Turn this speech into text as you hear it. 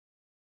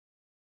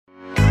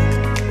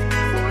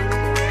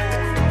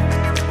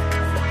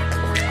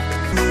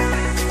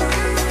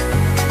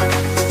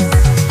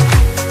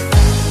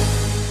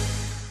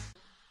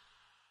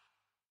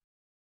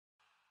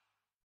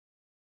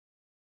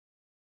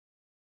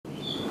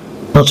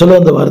நான் சொல்ல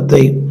வந்த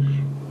வார்த்தை,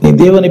 நீ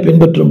தேவனை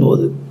பின்பற்றும்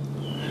போது,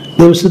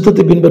 தேவ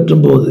சித்தத்தை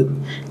பின்பற்றும் போது,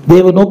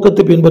 தேவ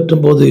நோக்கத்தை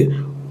பின்பற்றும் போது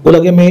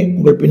உலகமே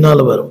உங்கள்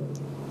பின்னால் வரும்.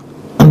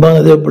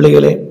 அன்பான தேவ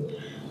பிள்ளைகளே,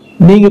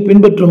 நீங்க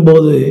பின்பற்றும்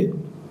போது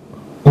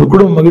உங்கள்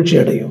குடும்பம் மகிழ்ச்சி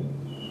அடையும்,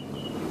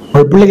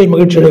 உங்கள் பிள்ளைகள்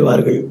மகிழ்ச்சி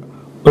அடைவார்கள்,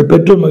 உங்கள்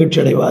பெற்றோர்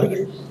மகிழ்ச்சி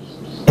அடைவார்கள்.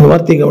 இந்த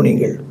வார்த்தை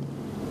கவனிங்கள்.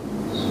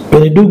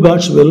 When you do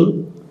God's will,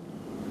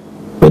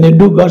 when you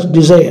do God's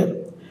desire,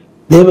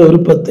 தேவ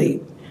விருப்பத்தை,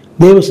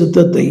 தேவ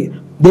சித்தத்தை,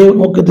 தேவ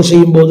நோக்கத்தை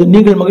செய்யும் போது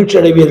நீங்கள் மகிழ்ச்சி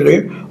அடைவீர்கள்,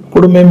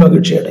 குடும்பம்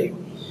மகிழ்ச்சி அடையும்.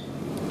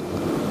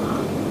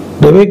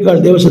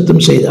 ரெபெக்காள் தேவ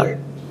சித்தம் செய்தாள்.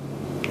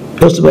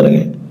 யோசித்து பாருங்க,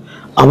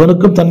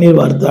 அவனுக்கும் தண்ணீர்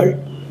வார்த்தாள்,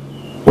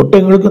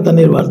 ஒட்டங்களுக்கும்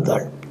தண்ணீர்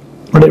வார்த்தாள்.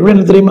 அவளுடைய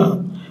என்ன தெரியுமா?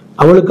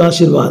 அவளுக்கு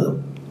ஆசீர்வாதம்,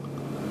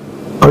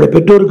 அவளுடைய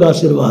பெற்றோருக்கு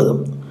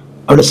ஆசீர்வாதம்,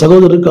 அவளுடைய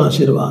சகோதரருக்கு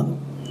ஆசீர்வாதம்.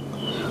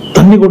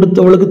 தண்ணி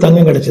கொடுத்தவளுக்கு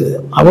தங்கம் கிடைச்சது,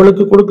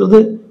 அவளுக்கு கொடுக்கிறது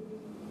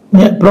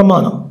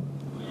பிரமாணம்.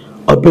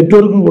 அவள்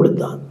பெற்றோருக்கும்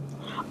கொடுத்தான்,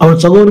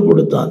 அவன் சகோதரருக்கு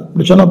கொடுத்தான்.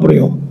 இப்படி சொன்னா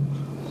புரியும்.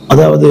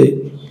 அதாவது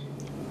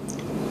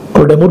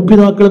அவளுடைய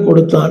முற்பிதாக்களும்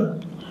கொடுத்தான்,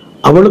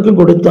 அவளுக்கும்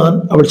கொடுத்தான்,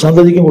 அவள்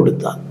சந்ததிக்கும்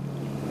கொடுத்தான்.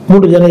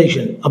 3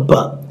 ஜெனரேஷன், அப்பா,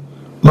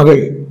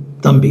 மகள்,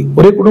 தம்பி,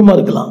 ஒரே குடும்பம்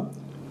இருக்கலாம்.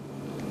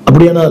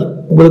 அப்படியானால்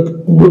உங்களுக்கு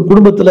உங்கள்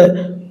குடும்பத்தில்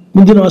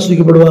முந்தின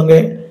ஆசிரிக்கப்படுவாங்க,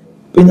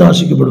 பின்ன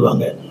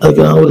ஆசிரிக்கப்படுவாங்க.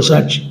 அதுக்கு நான் ஒரு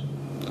சாட்சி.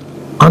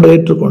 ஆண்டை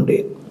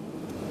ஏற்றுக்கொண்டேன்,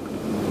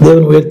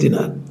 தேவன்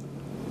உயர்த்தினார்.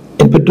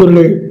 என்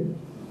பெற்றோர்கள்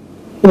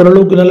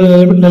ஓரளவுக்கு நல்ல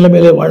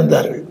நிலைமையிலே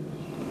வாழ்ந்தார்கள்.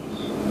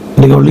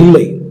 இன்னைக்கு அவள்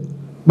இல்லை,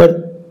 but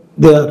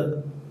they are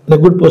in a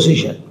good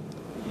position.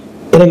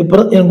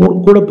 எனக்கு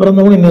கூட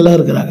பிறந்தவங்க நல்லா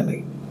இருக்கிறாங்க.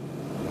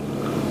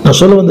 நான்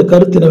சொல்ல வந்த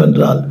கருத்து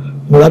என்னவென்றால்,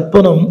 உங்கள்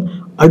அர்ப்பணம்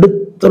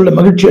அடுத்தவர்களை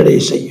மகிழ்ச்சி அடைய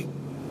செய்யும்,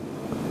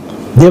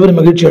 தேவனை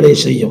மகிழ்ச்சி அடைய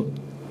செய்யும்.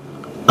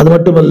 அது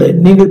மட்டுமல்ல,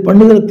 நீங்கள்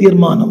பண்ணுகிற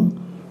தீர்மானம்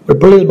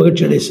பிள்ளைகள்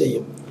மகிழ்ச்சி அடைய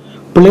செய்யும்.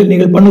 பிள்ளைகள்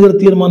நீங்கள் பண்ணுகிற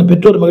தீர்மானம்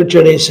பெற்றோர் மகிழ்ச்சி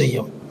அடைய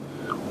செய்யும்.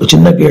 ஒரு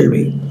சின்ன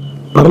கேள்வி,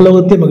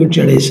 பரலோகத்தை மகிழ்ச்சி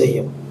அடைய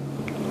செய்யும்.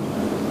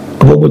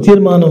 அப்போ உங்கள்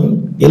தீர்மானம்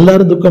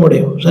எல்லாரும் துக்கம்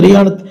அடையும்.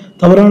 சரியான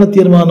தவறான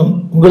தீர்மானம்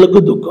உங்களுக்கு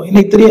துக்கம்.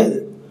 இன்னைக்கு தெரியாது,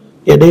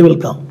 a day will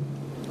come,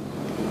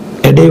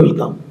 a day will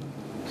come.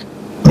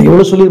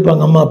 எவ்வளோ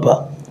சொல்லியிருப்பாங்க, அம்மா அப்பா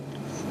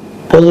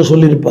பொதுவாக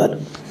சொல்லியிருப்பார்,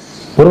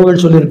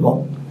 உறவுகள் சொல்லியிருப்போம்,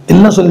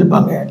 எல்லாம்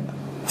சொல்லியிருப்பாங்க.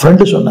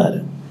 ஃப்ரெண்டு சொன்னார்,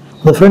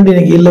 அந்த ஃப்ரெண்டு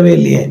இன்னைக்கு இல்லவே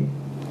இல்லையே.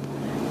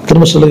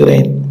 திரும்ப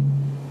சொல்லுகிறேன்,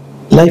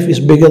 life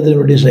is bigger then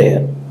your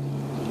desire.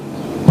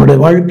 உங்களுடைய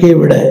வாழ்க்கையை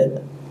விட,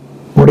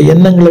 உங்களுடைய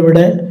எண்ணங்களை விட,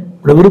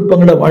 உங்களுடைய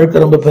விருப்பங்களை வாழ்க்கை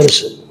ரொம்ப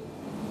பெருசு.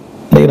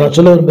 இன்னைக்கு நான்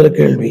சொல்ல விரும்புகிற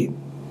கேள்வி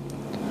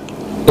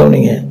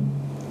கவனிங்க.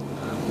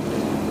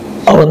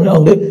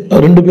 அவங்க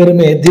 2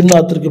 பேருமே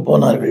தின்னாத்திற்கு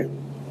போனார்கள்.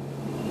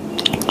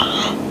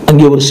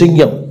 அங்கே ஒரு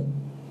சிங்கம்.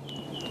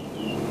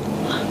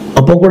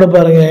 அப்போ கூட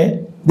பாருங்க,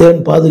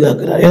 தேவன்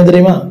பாதுகாக்கிறார். ஏன்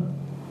தெரியுமா?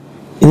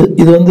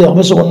 இது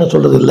அவசரம் ஒன்றும்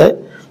சொல்றது இல்லை,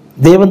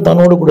 தேவன்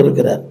தன்னோடு கூட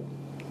இருக்கிறார்.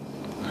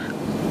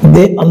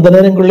 அந்த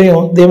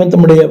நேரங்களிலையும் தேவன்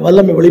தம்முடைய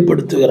வல்லமை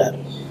வெளிப்படுத்துகிறார்.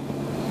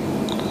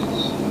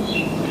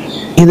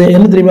 இது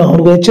என்ன தெரியுமா?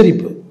 அவனுக்கு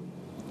எச்சரிப்பு,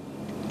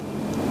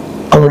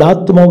 அவனோட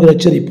ஆத்மாவுக்கு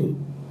எச்சரிப்பு,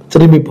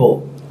 திரும்பி போ.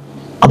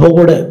 அப்போ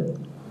கூட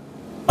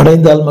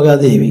அடைந்தால்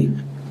மகாதேவி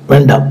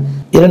வேண்டாம்.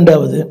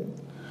 2வது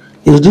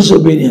இஸ்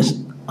டிஸ்ஒபீடியன்ஸ்.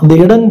 அந்த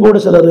இடம் கூட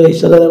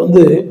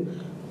சிலரை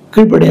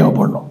கீழ்ப்படியாமல்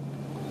பண்ணணும்.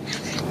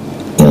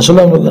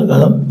 சொல்ல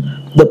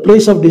the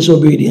place of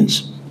disobedience.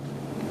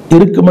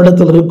 இருக்கும்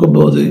இடத்தில்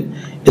இருக்கும்போது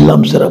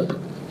எல்லாம் சிறப்பு.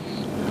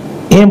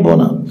 ஏன்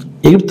போனான்?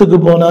 எகிப்துக்கு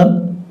போனான்,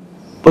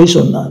 பொய்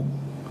சொன்னான்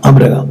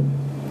ஆபிரகாம்.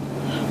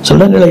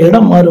 சில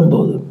இடம்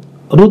மாறும்போது,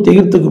 ரூத்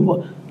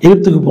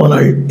எகிப்துக்கு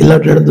போனாள்,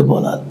 எல்லாத்தையும் இடந்து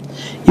போனார்.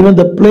 Even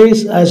the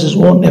place has its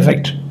own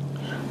effect.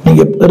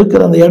 நீங்க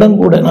இருக்கிற அந்த இடம்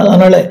கூட,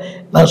 அதனால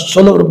நான்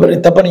சொல்ல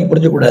விரும்புகிறேன், தப்பா நீங்க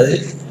புரிஞ்சக்கூடாது.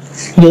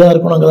 இங்கதான்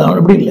இருக்கணும், அங்கதான்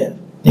அப்படி இல்லை.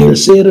 நீங்கள்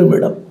சேரும்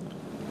இடம்,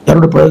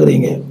 யாரோட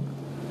பழகுறீங்க.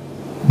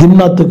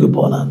 திம்னாத்துக்கு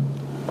போனான்,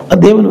 அது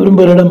தேவன்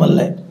விரும்புகிற இடம் அல்ல,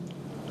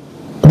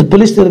 அது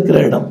பிலிஸ்து இருக்கிற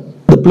இடம்.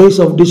 the place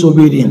of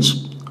disobedience,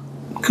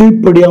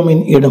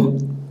 கீழ்ப்படியாமையின் இடம்.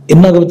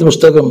 என்னாகமத்தின்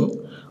புஸ்தகம்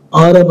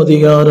 6ஆம்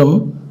அதிகாரம்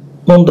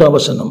 3ஆம்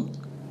வசனம்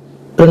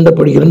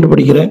 2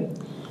 படிக்கிறேன்.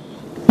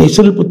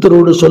 இஸ்ரவேல்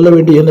புத்தரோடு சொல்ல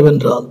வேண்டிய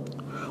என்னவென்றால்,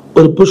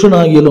 ஒரு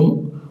புருஷனாகிலும்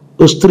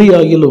ஒரு ஸ்திரீ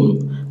ஆகிலும்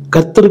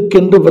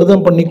கர்த்தருக்கென்று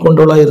விரதம் பண்ணி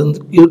கொண்டவளாய்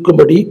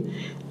இருக்கும்படி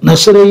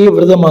நசரேய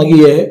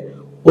விரதமாகிய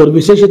ஒரு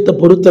விசேஷத்தை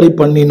பொறுத்தரை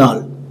பண்ணினால்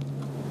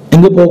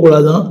எங்க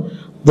போகக்கூடாதான்?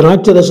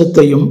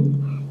 திராட்சரசத்தையும்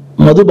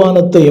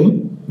மதுபானத்தையும்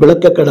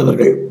விளக்க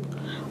கடவர்கள்.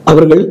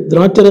 அவர்கள்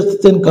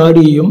திராட்சரசத்தின்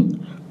காடியையும்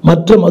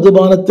மற்ற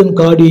மதுபானத்தின்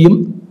காடியையும்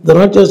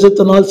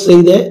திராட்சரசத்தினால்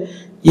செய்த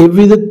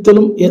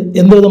எவ்விதத்திலும்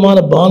எந்த விதமான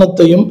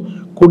பானத்தையும்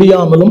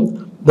குடியாமலும்,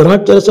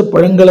 திராட்சரச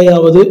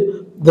பழங்களையாவது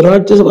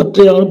திராட்சரச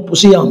வற்றையாலும்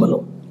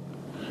புசியாமலும்,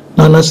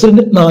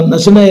 நான்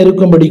நசினா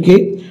இருக்கும்படிக்கு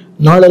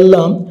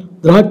நாளெல்லாம்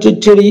திராட்சை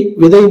செடி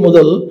விதை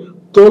முதல்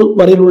தோல்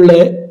வரையிலுள்ள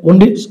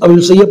ஒன்றில்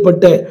அவள்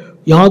செய்யப்பட்ட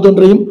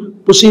யாதொன்றையும்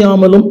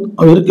புசியாமலும்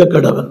அவள் இருக்க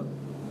கடவன்.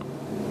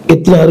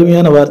 எத்தனை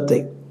அருமையான வார்த்தை!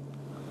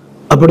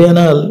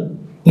 அப்படியானால்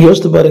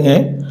யோசித்து பாருங்க,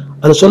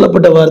 அது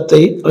சொல்லப்பட்ட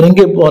வார்த்தை. அவன்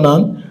எங்கே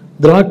போனான்?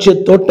 திராட்சை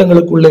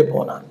தோட்டங்களுக்குள்ளே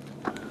போனான்.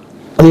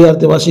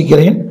 அதிகாரத்தை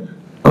வாசிக்கிறேன்.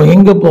 அவன்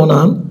எங்க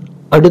போனான்?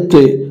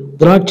 அடுத்து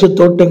திராட்சை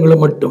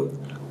தோட்டங்கள் மட்டும்.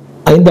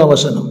 5ஆம்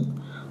வசனம்,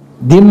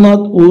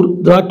 திம்னாத் ஊர்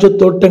திராட்சை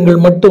தோட்டங்கள்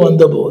மட்டும்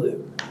வந்தபோது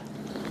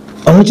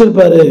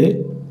அமைச்சிருப்பாரு,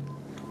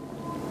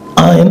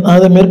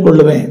 அதை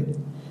மேற்கொள்ளுவேன்,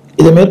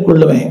 இதை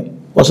மேற்கொள்ளுவேன்.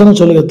 வசனம்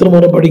சொல்லுங்க,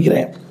 திரும்ப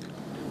படிக்கிறேன்.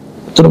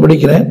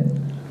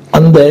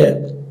 அந்த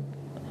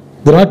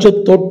திராட்சை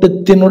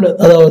தோட்டத்தினுடைய,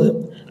 அதாவது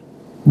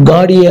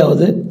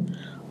காடியாவது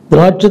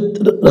திராட்சை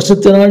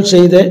ரசத்தினால்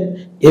செய்த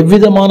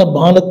எவ்விதமான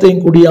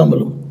பானத்தையும்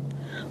குடியாமலும்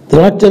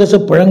திராட்சை ரச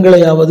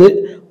பழங்களையாவது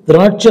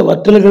திராட்சை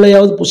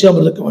வற்றல்களையாவது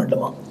புசியாமல் இருக்க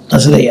வேண்டுமா.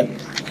 நசரேயன்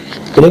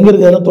எங்க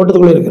இருக்கிற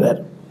தோட்டத்துக்குள்ளே இருக்கிறார்.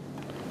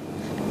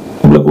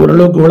 உங்களுக்கு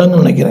ஓரளவுக்கு விளங்க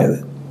நினைக்கிறாரு.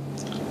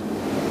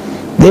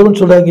 தேவன்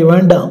சொல்றாங்க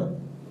வேண்டாம்,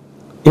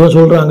 இவன்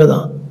சொல்றான்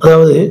அங்கதான்.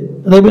 அதாவது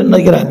நிறைய பேர்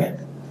நினைக்கிறாங்க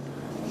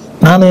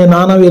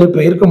நானாவே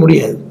இருக்க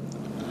முடியாது.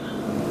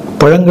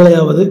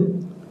 பழங்களையாவது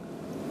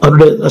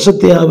அவருடைய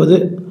ரசத்தையாவது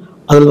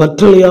அதில்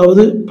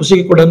வற்றலையாவது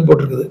புசிக்கக்கூடாதுன்னு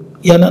போட்டிருக்குது.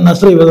 ஏன்னா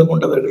நசரை வேதம்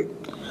கொண்டவர்கள்.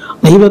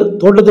 இவர்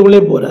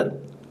தோட்டத்துக்குள்ளே போறார்.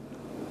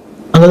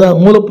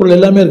 அங்கதான் மூலப்பொருள்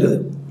எல்லாமே இருக்குது.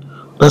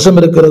 ரசம்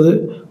இருக்கிறது,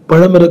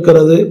 பழம்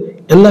இருக்கிறது,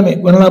 எல்லாமே.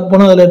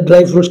 போனால் அதில்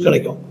ட்ரை ஃப்ரூட்ஸ்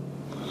கிடைக்கும்.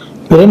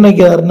 இவர் என்ன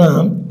நினைக்கிறாருன்னா,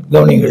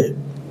 கவனிங்கள்,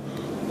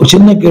 ஒரு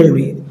சின்ன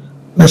கேள்வி.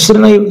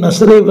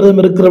 நசரை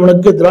விரதம்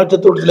இருக்கிறவனுக்கு திராட்சை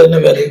தோட்டத்தில் என்ன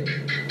வேலை?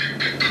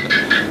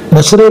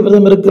 நசரை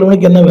விரதம்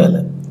இருக்கிறவனுக்கு என்ன வேலை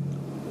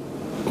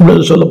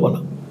சொல்ல போனா?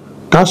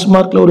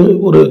 டாஸ்மார்க்ல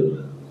ஒரு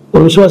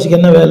ஒரு விசுவாசிக்கு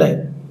என்ன வேலை?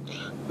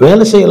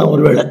 வேலை செய்யலாம்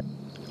ஒரு வேலை.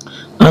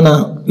 ஆனா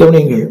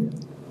கவனிங்கள்,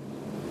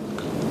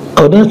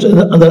 அவர்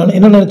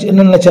என்ன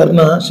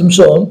நினைச்சாருன்னா,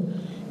 சிம்சோன்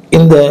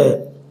இந்த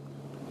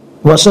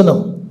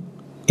வசனம்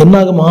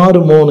என்னாகும்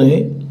 6:3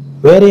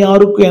 வேற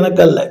யாருக்கும்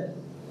எனக்கு அல்ல.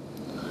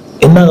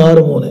 என்னாகும்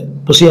 6:3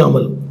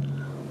 புசியாமல்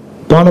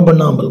பானம்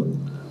பண்ணாமலும்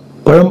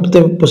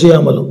பழத்தை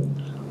புசியாமலும்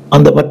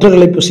அந்த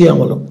வற்றல்களை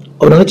புசியாமலும்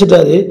அவர்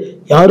நினைச்சிட்டாரு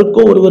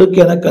யாருக்கோ ஒருவருக்கு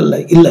எனக்கு அல்ல.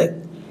 இல்லை,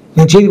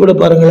 நீ செய்தி கூட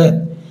பாருங்களேன்.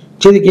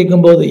 செய்தி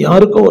கேட்கும் போது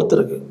யாருக்கோ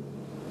ஒருத்தருக்கு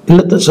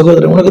இல்லத்த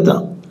சகோதரன் உனக்கு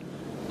தான்,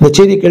 இந்த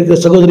செய்தி கேட்கிற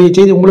சகோதரிய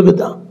செய்தி உங்களுக்கு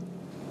தான்.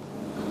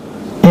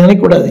 நீ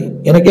நினைக்கக்கூடாது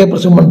எனக்கே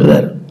பிரசங்கம்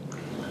பண்றாரு.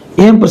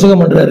 ஏன்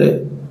பிரசங்கம் பண்றாரு?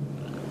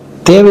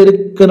 தேவை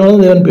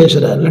இருக்கனாலும் தேவன்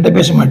பேசுறாரு, இல்லாட்ட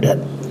பேச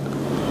மாட்டார்.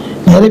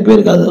 நிறைய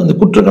பேருக்கு அது அந்த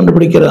குற்றம்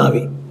கண்டுபிடிக்கிற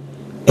ஆவி.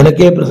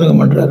 எனக்கே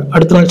பிரசங்கம் பண்றாரு,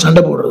 அடுத்த நாள்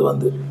சண்டை போடுறது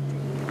வந்து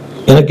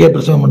எனக்கே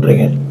பிரசங்கம்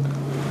பண்றீங்க.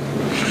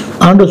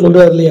 ஆண்டவர்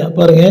சொல்றாரு இல்லையா,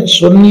 பாருங்க,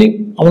 சொல்லி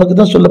அவனுக்கு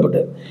தான்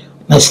சொல்லப்பட்டது.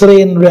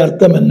 நஸ்ரேயனுடைய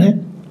அர்த்தம் என்ன?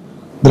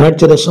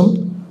 திராட்சை ரசம்,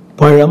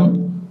 பழம்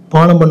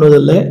பானம்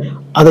பண்ணுவதில்லை,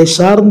 அதை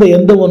சார்ந்த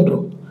எந்த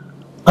ஒன்றும்.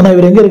 ஆனா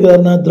இவர் எங்க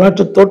இருக்கிறாருன்னா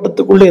திராட்சை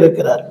தோட்டத்துக்குள்ளே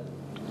இருக்கிறார்.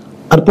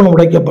 அர்ப்பணம்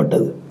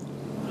உடைக்கப்பட்டது.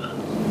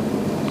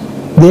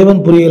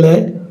 தேவன் புரியல,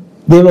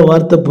 தேவ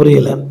வார்த்தை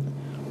புரியல.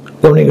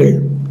 கவனிகள்,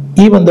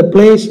 even the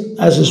place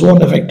has is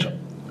own effect.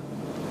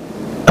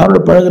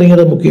 அவரோட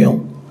பழகுறீங்கிறது முக்கியம்.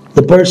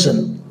 The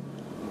person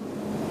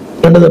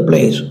and the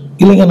place.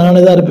 இல்லைங்க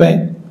நானே தான் இருப்பேன்,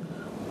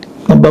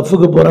 நான்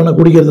பஃபுக்கு போறேன், நான்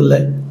குடிக்கிறது இல்லை,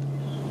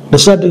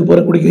 ரிசார்ட்டுக்கு போற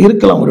குடிக்க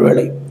இருக்கலாம் ஒரு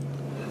வேளை.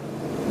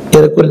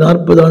 ஏறக்குறை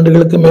 40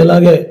 ஆண்டுகளுக்கு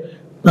மேலாக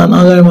நான்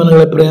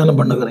ஆகாயமானங்களை பிரயாணம்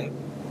பண்ணுகிறேன்.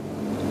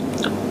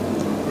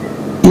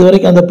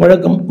 இதுவரைக்கும் அந்த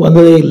பழக்கம்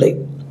வந்ததே இல்லை,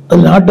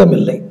 அது நாட்டம்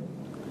இல்லை,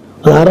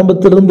 அது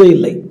ஆரம்பத்திலிருந்தே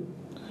இல்லை.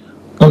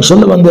 நான்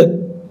சொல்ல வந்த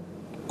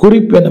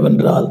குறிப்பு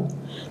என்னவென்றால்,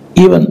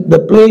 even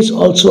the place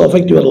also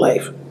affect your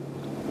life,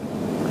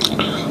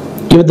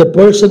 even the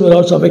person will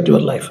also affect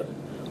your life.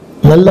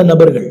 நல்ல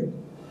நபர்கள்,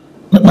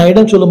 நான்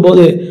இடம் சொல்லும்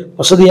போது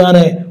வசதியான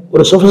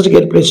ஒரு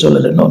sophisticated place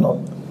சொல்லலை. நோ,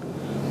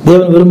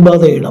 தேவன்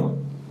விரும்பாத இடம்,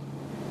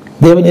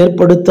 தேவன்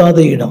ஏற்படுத்தாத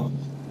இடம்.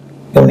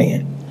 கவனிங்க,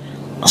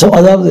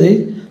 அதாவது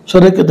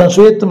சொல்றதுக்கு தான்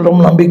சுயத்தில்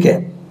ரொம்ப நம்பிக்கை.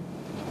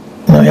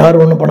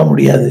 யாரும் ஒன்றும் பண்ண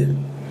முடியாது,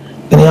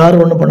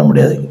 யாரும் ஒன்றும் பண்ண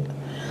முடியாது.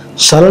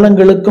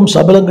 சரளங்களுக்கும்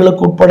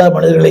சபலங்களுக்கும் உட்பட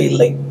மனிதர்களே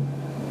இல்லை.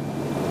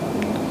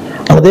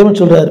 அந்த தேவன்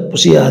சொல்றார்,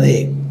 புசியாதே,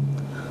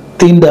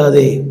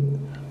 தீண்டாதே,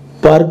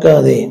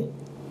 பார்க்காதே.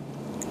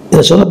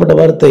 இதை சொல்லப்பட்ட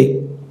வார்த்தை.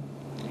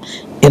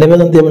 எனவே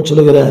தான் தேவன்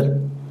சொல்லுகிறார்,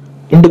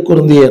 2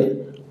 கொரிந்தியர்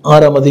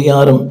 6ஆம்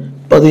அதிகாரம்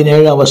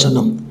 17ஆம்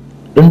வசனம்,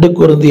 2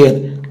 கொரிந்தியர்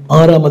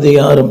 6ஆம்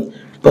அதிகாரம்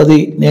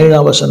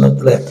 17ஆம்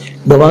வசனத்துல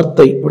இந்த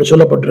வார்த்தை இப்படி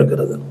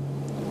சொல்லப்பட்டிருக்கிறது.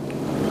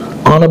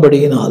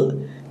 ஆனபடியினால்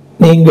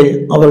நீங்கள்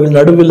அவர்கள்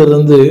நடுவில்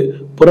இருந்து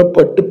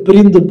புறப்பட்டு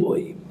பிரிந்து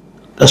போய்,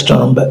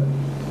 கஷ்டம், ரொம்ப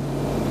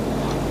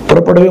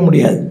புறப்படவே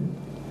முடியாது,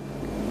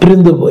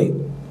 பிரிந்து போய்.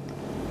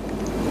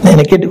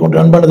 என்னை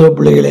கேட்டுக்கொண்டு அன்பான தேவ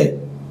பிள்ளைகளே,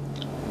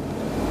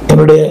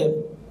 என்னுடைய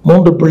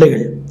 3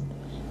 பிள்ளைகள்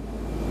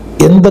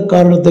எந்த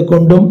காரணத்தை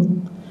கொண்டும்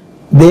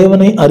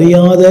தேவனை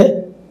அறியாத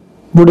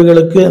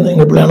வீடுகளுக்கு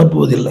எங்கள் பிள்ளை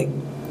அனுப்புவதில்லை.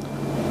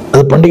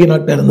 அது பண்டிகை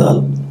நாட்டில்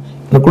இருந்தாலும்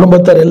என்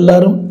குடும்பத்தார்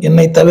எல்லாரும்,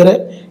 என்னை தவிர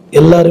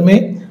எல்லாருமே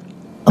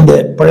அந்த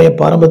பழைய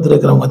பாரம்பரியத்தில்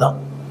இருக்கிறவங்க தான்.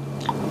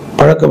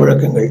 பழக்க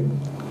வழக்கங்கள்,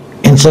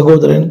 என்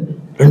சகோதரன்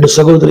 2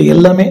 சகோதரி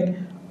எல்லாமே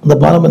அந்த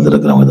பாரம்பரியத்தில்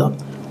இருக்கிறவங்க தான்.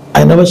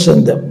 I never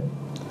send them.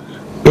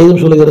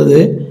 வேதம் சொல்லுகிறது,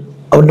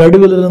 அவர்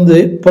நடுவில் இருந்து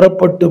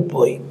புறப்பட்டு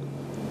போய்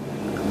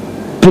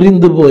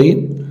பிரிந்து போய்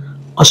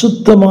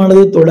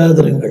அசுத்தமானதை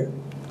தொடாதிருங்கள்.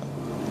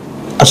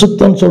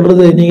 அசுத்தம்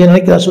சொல்றது நீங்க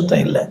நினைக்கிற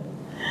அசுத்தம் இல்லை.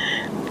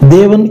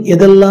 தேவன்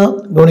எதெல்லாம்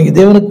கவனிக்க,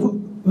 தேவனுக்கு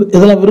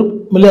எதெல்லாம்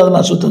விருப்பம் இல்லை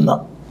அதெல்லாம் அசுத்தம்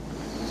தான்.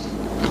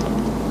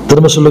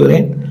 திரும்ப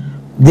சொல்லுகிறேன்,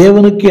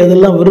 தேவனுக்கு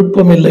எதெல்லாம்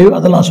விருப்பம் இல்லையோ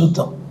அதெல்லாம்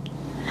அசுத்தம்.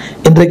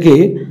 இன்றைக்கு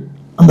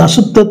அந்த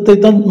அசுத்தத்தை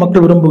தான்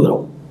மக்கள்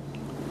விரும்புகிறோம்.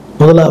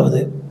 முதலாவது,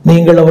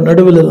 நீங்கள் அவர்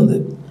நடுவில் இருந்து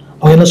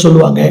அவங்க என்ன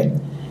சொல்லுவாங்க,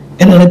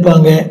 என்ன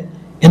நினைப்பாங்க,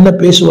 என்ன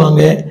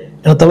பேசுவாங்க,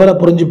 என்ன தவறா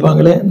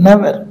புரிஞ்சுப்பாங்களே,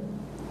 நெவர்.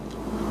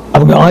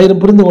 அவங்க 1000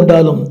 புரிந்து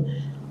கொண்டாலும்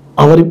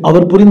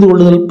அவர் புரிந்து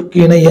கொள்வதற்கு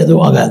இணை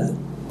எதுவும் ஆகாது.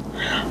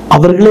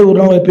 அவர்களே ஒரு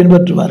நாளை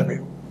பின்பற்றுவார்கள்.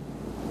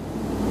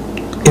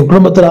 என்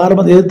குடும்பத்தில்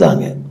ஆரம்பத்தை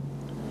எதிர்த்தாங்க.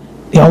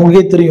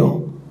 அவங்களுக்கே தெரியும்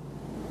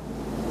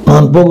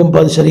நான் போகும்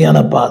பாதை சரியான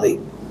பாதை.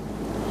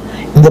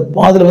 இந்த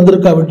பாதையில்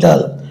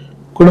வந்திருக்காவிட்டால்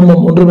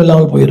குடும்பம்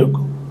ஒன்றுமில்லாமல்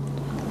போயிருக்கும்.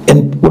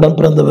 என் உடன்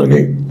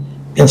பிறந்தவர்கள்,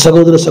 என்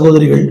சகோதர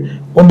சகோதரிகள்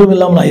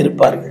ஒன்றுமில்லாமல் நான்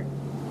இருப்பார்கள்.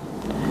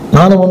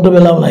 நானும்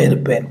ஒன்றுமில்லாமல் நான்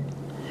இருப்பேன்.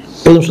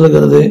 எதுவும்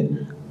சொல்லுகிறது,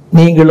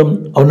 நீங்களும்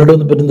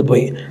அவனிடம் பிரிந்து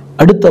போய்.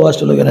 அடுத்த வாசி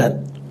சொல்லுகிறார்,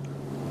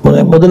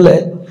 முதல்ல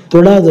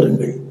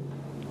தொடாதிருங்கள்.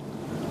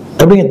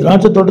 அப்படிங்க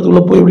திராட்சை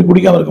தோட்டத்துக்குள்ள போய் எப்படி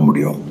குடிக்காம இருக்க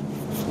முடியும்?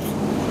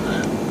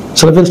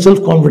 சில பேர்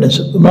செல்ஃப் கான்ஃபிடன்ஸ்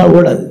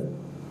ஓடாது.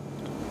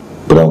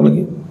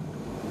 உங்களுக்கு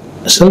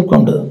செல்ஃப்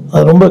கான்ஃபிடன்ஸ்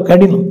அது ரொம்ப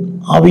கடினம்.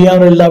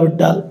 ஆவியானவர்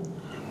இல்லாவிட்டால்,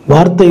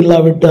 வார்த்தை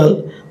இல்லாவிட்டால்,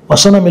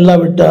 வசனம்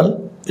இல்லாவிட்டால்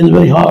it's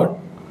very hard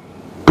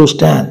to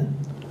stand.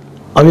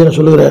 ஆவியானவர்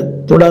சொல்லுகிறார்,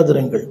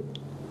 தொடாதிருங்கள்.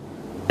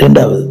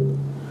 இரண்டாவது,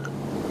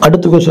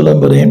 அடுத்து சொல்ல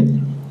போறேன்,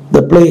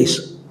 த பிளேஸ்.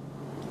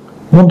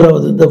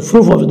 மூன்றாவது, த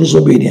ப்ரூஃப் ஆஃப்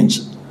டிஸ்ஒபீடியன்ஸ்.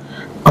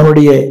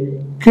 அவனுடைய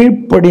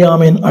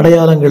கீழ்ப்படியாமையின்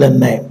அடையாளங்கள்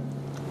என்ன?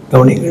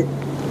 கவனிங்கள்.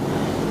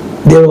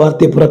 தேவ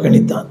வார்த்தையை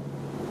புறக்கணித்தான்,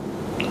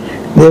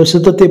 தேவ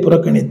சித்தத்தை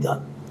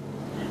புறக்கணித்தான்,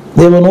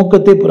 தேவ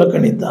நோக்கத்தை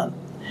புறக்கணித்தான்.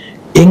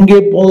 எங்கே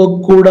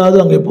போகக்கூடாது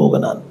அங்கே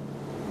போகினான்.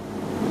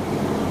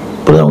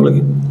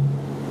 உங்களுக்கு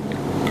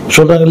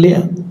சொல்றாங்க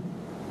இல்லையா,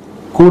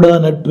 கூடா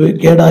நட்பு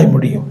கேடாய்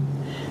முடியும்.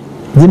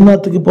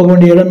 தின்னாத்துக்கு போக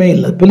வேண்டிய இடமே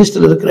இல்லை,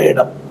 பிலிஸ்டில் இருக்கிற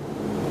இடம்.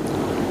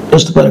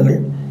 யோசித்து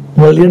பாருங்கள்,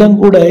 உங்கள்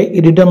இடம் கூட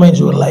இட்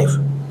டிட்டர்மைன்ஸ் யுவர் லைஃப்.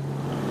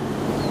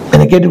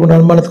 என்னை கேட்டுக்கொண்ட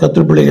அன்பான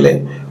கர்த்தர் பிள்ளைகளே,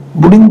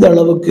 முடிந்த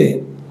அளவுக்கு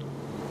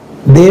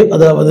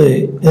அதாவது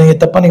நீங்க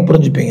தப்பா நீங்க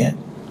புரிஞ்சுப்பீங்க,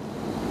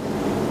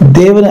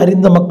 தேவனை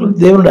அறிந்த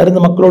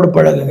மக்களோடு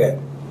பழகுங்க.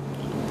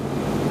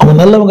 அவங்க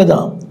நல்லவங்க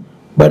தான்,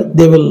 but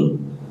they will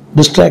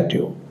distract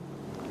you.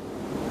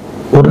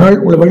 ஒரு நாள்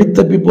உங்களை வழி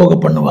தப்பி போக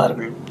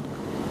பண்ணுவார்கள்.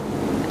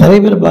 நிறைய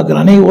பேர்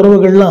பார்க்குறேன், அநேக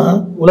உறவுகள்லாம்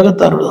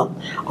உலகத்தாரோடு தான்.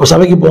 அவர்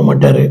சபைக்கு போக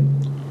மாட்டார்,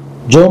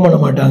 ஜெபம் பண்ண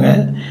மாட்டாங்க,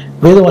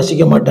 வேதம்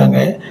வாசிக்க மாட்டாங்க,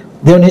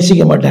 தேவன்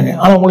நேசிக்க மாட்டாங்க.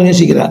 ஆனால் உங்களை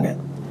நேசிக்கிறாங்க.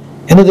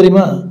 என்ன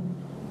தெரியுமா,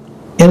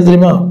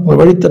 உங்களை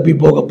வழி தப்பி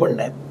போக பண்ண,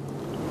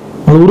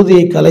 உங்கள்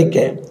உறுதியை கலைக்க,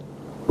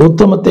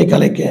 உத்தமத்தை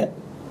கலைக்க.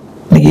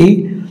 இன்னைக்கு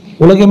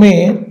உலகமே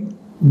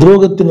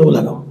துரோகத்தின்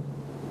உலகம்.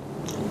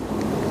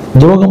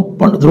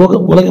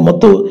 உலகம்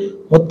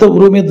மொத்த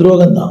உருவமே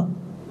துரோகம்தான்.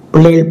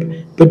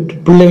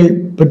 பிள்ளைகள்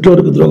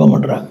பெற்றோருக்கு துரோகம்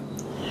பண்றாங்க,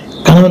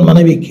 கணவன்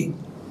மனைவிக்கு,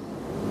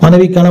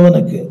 மனைவி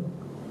கணவனுக்கு,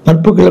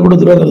 நட்புகளை கூட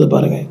துரோகம் இருக்குது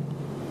பாருங்க.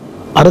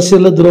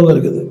 அரசியலில் துரோகம்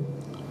இருக்குது,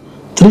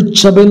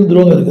 திருச்சபையில்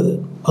துரோகம் இருக்குது.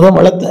 அதான்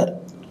வளர்த்தார்,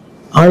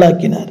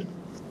 ஆளாக்கினார்,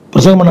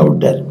 பிரசங்கம் பண்ண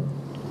விட்டார்,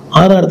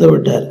 ஆராடத்தை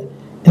விட்டார்.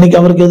 இன்னைக்கு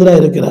அவருக்கு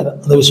எதிராக இருக்கிறார்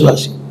அந்த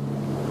விசுவாசி.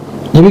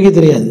 ஜெபிக்க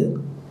தெரியாது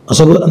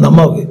அந்த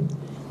அம்மாவுக்கு,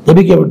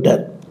 ஜெபிக்க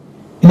விட்டார்.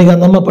 இன்னைக்கு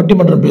அந்த அம்மா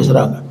பட்டிமன்றம்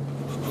பேசுறாங்க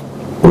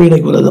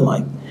ஊழியனுக்கு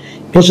விரோதமாய்.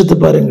 யோசித்து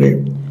பாருங்கள்,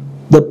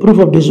 த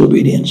ப்ரூஃப் ஆஃப்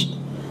டிஸ்ஒபீடியன்ஸ்.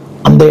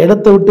 அந்த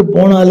இடத்தை விட்டு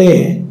போனாலே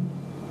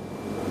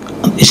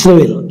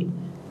இஸ்ரவேல்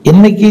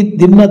என்னைக்கு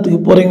தின்னாத்துக்கு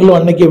போறீங்களோ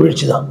அன்னைக்கே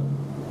வீழ்ச்சி தான்,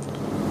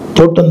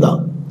 தோட்டம்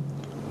தான்,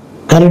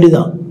 கரடி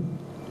தான்,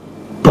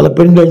 பல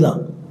பெண்கள் தான்.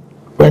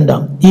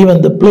 வேண்டாம்.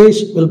 Even the place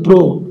will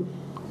prove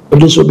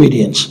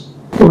disobedience.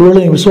 ஒருவேளை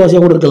நீங்கள்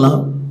விசுவாசியாக கூட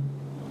இருக்கலாம்,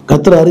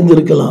 கர்த்தரை அறிந்து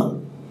இருக்கலாம்,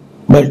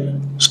 பட்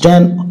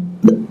ஸ்டாண்ட்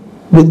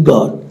வித்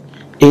காட்.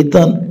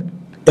 இதைத்தான்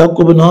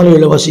யாக்கோபு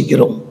 4:7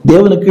 வாசிக்கிறோம்.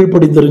 தேவனை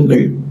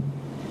கீழ்ப்படிந்திருங்கள்,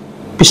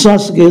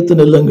 பிசாசுக்கு எதிர்த்து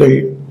நில்லுங்கள்,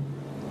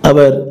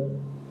 அவர்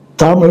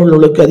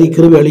தாழ்மையுள்ளவர்களுக்கு அதிக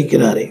கிருபை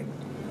அளிக்கிறாரே.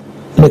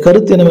 இந்த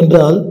கருத்து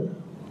என்னவென்றால்,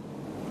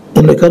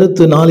 என்னுடைய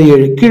கருத்து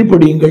 4:7,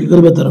 கீழ்ப்படியுங்கள்,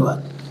 கிருபை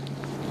தருவார்.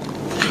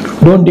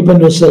 Don't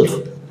depend your self.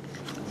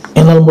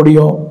 என்னால்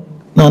முடியும்,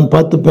 நான்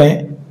பார்த்துப்பேன்,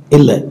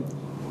 இல்லை.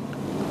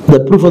 The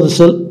proof of the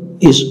self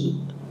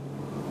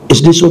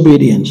is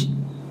disobedience.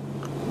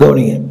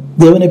 கவனிங்க,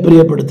 தேவனை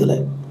பிரியப்படுத்தலை,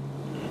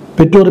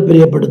 பெற்றோரை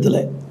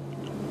பிரியப்படுத்தலை,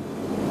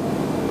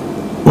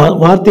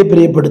 வார்த்தை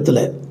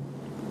பிரியப்படுத்தலை.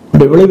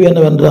 விளைவு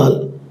என்னவென்றால்,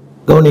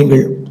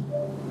 கவனிங்கள்,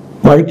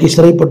 வாழ்க்கை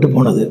சிறைப்பட்டு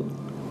போனது.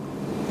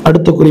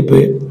 அடுத்த குறிப்பு,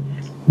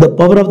 the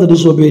power of the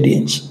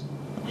disobedience.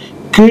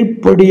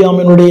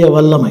 கீழ்ப்படியாமையினுடைய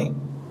வல்லமை,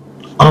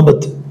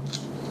 ஆபத்து.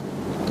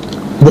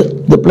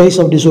 The place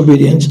of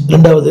disobedience.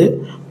 இரண்டாவது,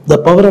 the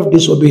power of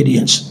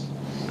disobedience.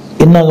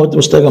 என்னாகமத்து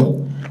புஸ்தகம்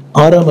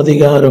 6ஆம்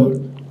அதிகாரம்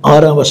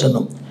 6ஆம்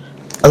வசனம்.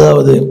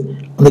 அதாவது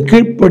அந்த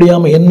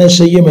கீழ்ப்படியாமை என்ன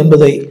செய்யும்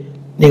என்பதை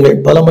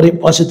நீங்கள் பலமுறை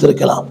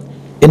வாசித்திருக்கலாம்.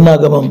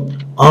 என்னாகமம்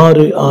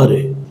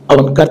 6:6.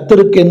 அவன்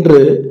கர்த்தருக்கென்று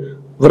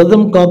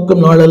விரதம்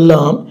காக்கும்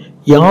நாளெல்லாம்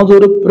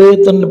யாதொரு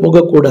பிரயத்தனம்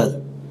போகக்கூடாது.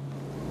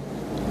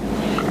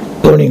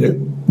 கவனிங்கள்,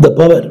 த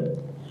பவர்,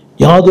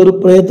 யாதொரு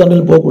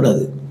பிரயத்தனம்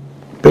போகக்கூடாது.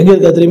 எங்க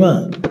இருக்கா தெரியுமா?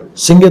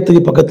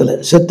 சிங்கத்துக்கு பக்கத்துல,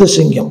 செத்த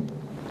சிங்கம்.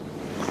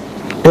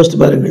 யோசித்து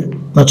பாருங்கள்.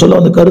 நான் சொல்ல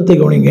வந்த கருத்தை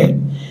கவனிங்க.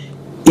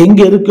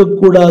 எங்கே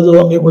இருக்கக்கூடாதோ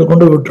அங்கே உங்களை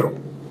கொண்டு விட்டுரும்.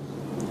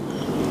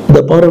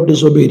 The power of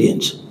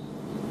disobedience.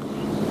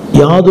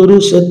 யாதொரு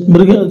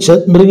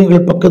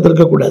மிருகங்கள் பக்கத்தில்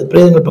இருக்கக்கூடாது,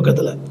 பிரேதங்கள்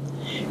பக்கத்தில்.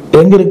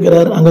 எங்க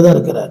இருக்கிறார் அங்கதான்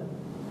இருக்கிறார்,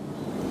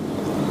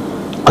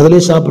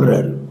 அதிலே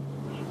சாப்பிடுறார்.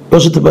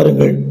 யோசித்து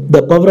பாருங்கள்.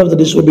 The power of the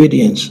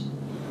disobedience.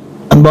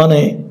 அன்பான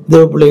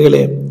தேவ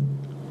பிள்ளைகளே,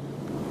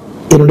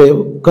 என்னுடைய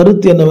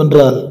கருத்து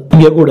என்னவென்றால்,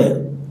 இங்கே கூட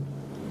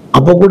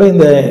அப்போ கூட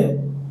இந்த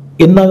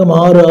என்னாகும்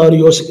 6:6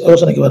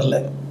 யோசனைக்கு வரல.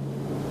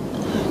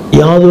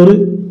 யாதொரு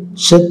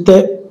செத்த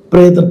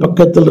பிரேதத்தின்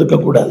பக்கத்தில்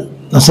இருக்கக்கூடாது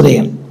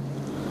நசரேயன்.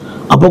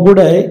 அப்போ கூட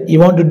he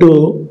want to do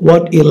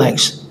what he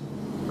likes.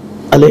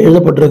 அதில்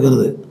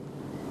எழுதப்பட்டிருக்கிறது.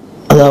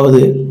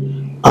 அதாவது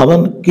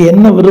அவனுக்கு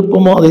என்ன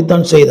விருப்பமோ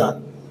அதைத்தான் செய்தான்.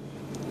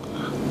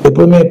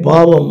 எப்பவுமே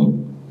பாவம்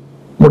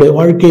உடைய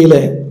வாழ்க்கையில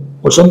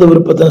ஒரு சொந்த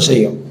விருப்பத்தை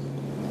செய்யும்.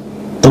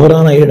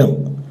 தவறான இடம்,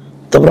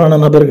 தவறான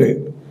நபர்கள்.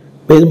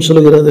 வேதம்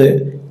சொல்லுகிறது,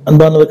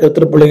 அன்பான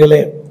கர்த்தர்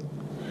பிள்ளைகளே,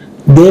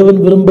 தேவன்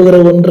விரும்புகிற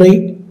ஒன்றை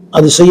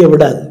அது செய்ய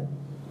விடாது.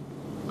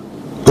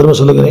 திரும்ப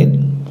சொல்லுகிறேன்,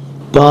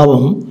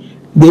 பாவம்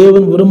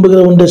தேவன் விரும்புகிற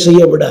ஒன்றை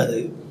செய்ய விடாது,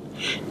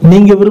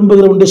 நீங்க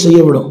விரும்புகிற ஒன்றை செய்ய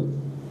விடும்.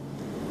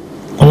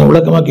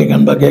 விளக்கமா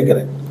அன்பா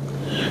கேட்கிறேன்.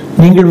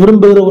 நீங்கள்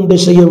விரும்புகிற ஒன்றை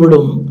செய்ய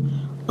விடும்,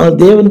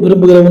 தேவன்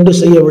விரும்புகிற ஒன்றை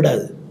செய்ய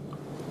விடாது.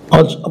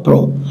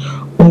 அப்புறம்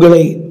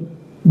உங்களை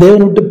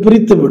தேவன் விட்டு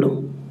பிரித்து விடும்.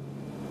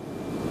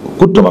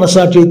 குற்ற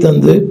மனசாட்சியை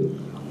தந்து,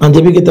 நான்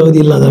ஜெபிக்க தகுதி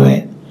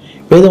இல்லாதவன்,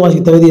 வேதம்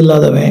வாசிக்க தகுதி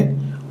இல்லாதவன்,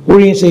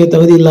 ஊழியம் செய்ய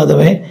தகுதி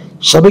இல்லாதவன்,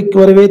 சபைக்கு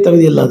வரவே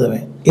தகுதி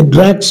இல்லாதவன். It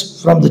drags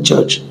from the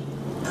church,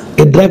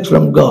 it drags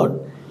from God,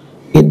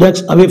 it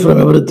drags away from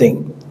everything.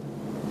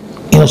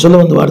 நான் சொல்ல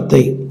வந்த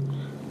வார்த்தை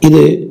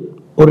இது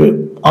ஒரு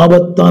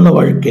ஆபத்தான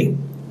வாழ்க்கை.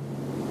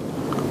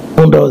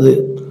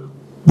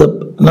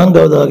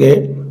 நான்காவதாக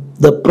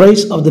the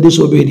price of the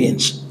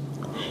disobedience.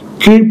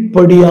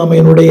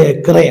 கீழ்ப்படியாமையினுடைய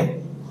கிரயம்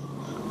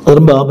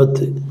ரொம்ப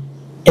ஆபத்து.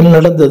 என்ன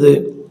நடந்தது?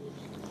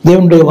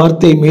 தேவனுடைய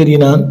வார்த்தையை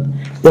மீறினான்,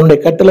 தேவனுடைய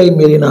கட்டளை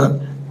மீறினான்.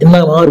 என்ன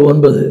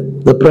 6:9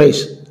 the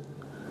price.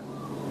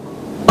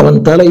 அவன்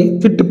தலை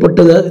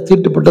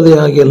தீட்டுப்பட்டதே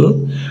ஆகியல்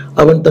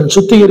அவன் தன்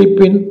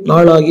சுத்திகரிப்பின்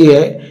நாளாகிய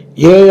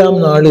 7ஆம்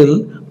நாளில்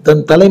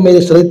தன்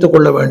தலைமையை சிரைத்துக்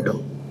கொள்ள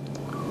வேண்டும்.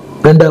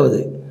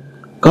 2வது,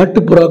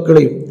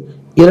 காட்டுப்புறாக்களையும்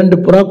 2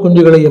 புறா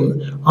குஞ்சுகளையும்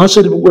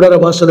ஆசரிப்பு கூடார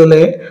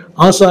வாசலிலே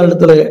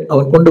ஆசாரிடத்திலே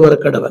அவன் கொண்டு வர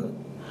கடவன்.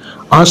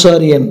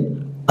 ஆசாரியன்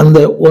அந்த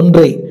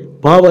ஒன்றை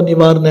பாவ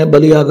நிவாரண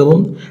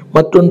பலியாகவும்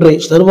மற்றொன்றை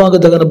சர்வாங்க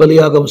தகன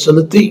பலியாகவும்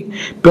செலுத்தி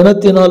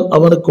பிணத்தினால்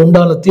அவனுக்கு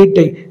உண்டான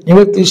தீட்டை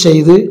நிவர்த்தி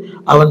செய்து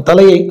அவன்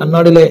தலையை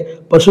அந்நாளிலே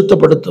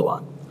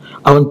பரிசுத்தப்படுத்துவான்.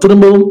 அவன்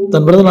திரும்பவும்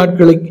தன் விரத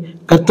நாட்களை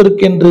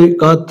கர்த்தருக்கென்று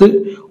காத்து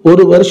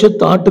 1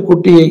 வருஷத்து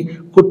ஆட்டுக்குட்டியை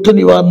குற்ற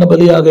நிவாரண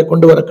பலியாக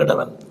கொண்டு வர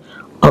கடவன்.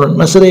 அவன்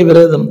நசரே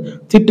விரதம்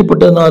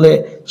தீட்டுப்பட்டதுனாலே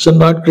சில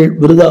நாட்கள்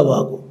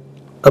விருதாவாகும்.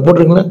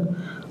 போட்டிருங்களா?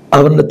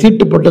 அவன்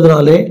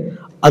தீட்டுப்பட்டதுனாலே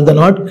அந்த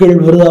நாட்கள்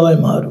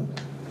விருதாவாய் மாறும்.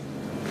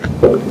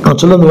 நான்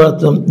சொல்ல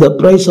வார்த்தை the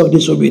price of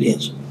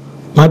disobedience.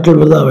 நாட்கள்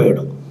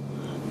விருதாவாயிடும்,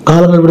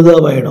 காலங்கள்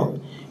விருதாவாயிடும்,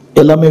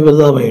 எல்லாமே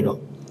விருதாவாயிடும்.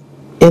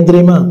 ஏன்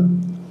தெரியுமா?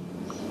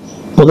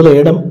 முதல்ல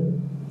இடம்,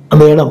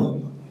 அந்த இடம்.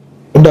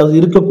 2வது,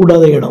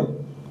 இருக்கக்கூடாத இடம்.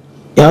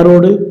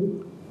 யாரோடு?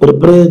 ஒரு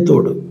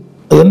பிரேதத்தோடு.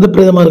 அது எந்த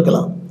பிரேதமா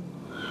இருக்கலாம்.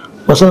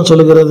 வசனம்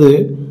சொல்லுகிறது,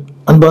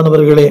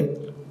 அன்பானவர்களே,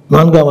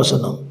 4ஆம்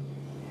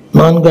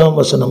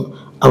வசனம்,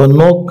 அவன்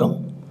நோக்கம்,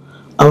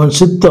 அவன்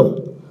சித்தம்,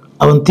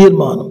 அவன்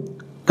தீர்மானம்,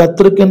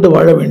 கர்த்தருக்கென்று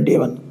வாழ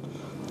வேண்டியவன்,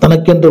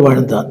 தனக்கென்று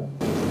வாழ்ந்தான்.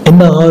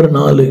 என்ன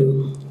 6:4,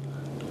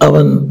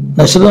 அவன்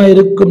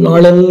நசராயிருக்கும்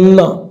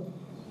நாளெல்லாம்,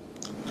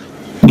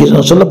 இங்கே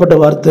சொல்லப்பட்ட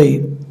வார்த்தை,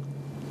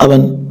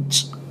 அவன்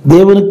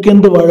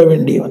தேவனுக்கென்று வாழ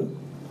வேண்டியவன்,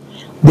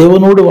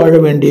 தேவனோடு வாழ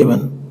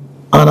வேண்டியவன்.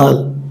 ஆனால்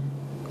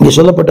இங்கே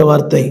சொல்லப்பட்ட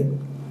வார்த்தை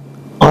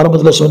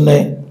ஆரம்பத்தில்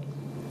சொன்னேன்,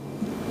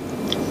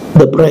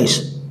 the price,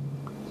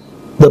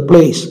 the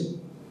place,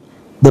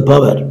 the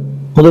power.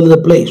 முதல்ல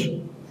the place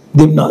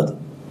திவ்நாத்,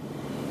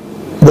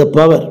 the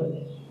power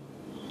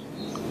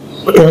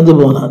இழந்து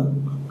போனான்,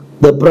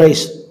 the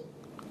price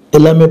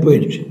எல்லாமே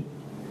போயிடுச்சு.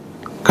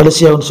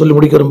 கடைசி அவன் சொல்லி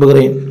முடிக்க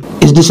விரும்புகிறேன்,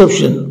 is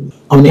deception.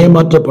 அவன்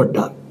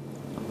ஏமாற்றப்பட்டான்.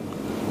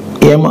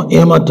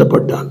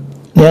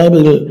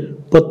 நியாயாதிபதிகள்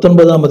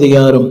 19ஆம்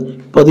அதிகாரம்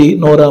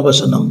 11ஆம்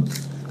வசனம்.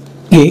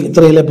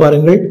 இத்திரையில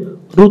பாருங்கள்,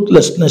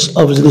 ruthlessness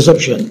of his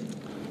deception.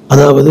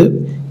 அதாவது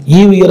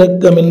ஈவு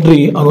இரக்கமின்றி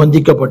அவன்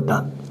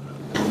வஞ்சிக்கப்பட்டான்.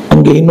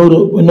 அங்கே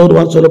இன்னொரு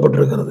வார்த்தை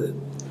சொல்லப்பட்டிருக்கிறது.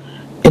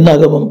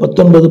 என்னாகமம்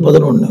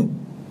 19:11.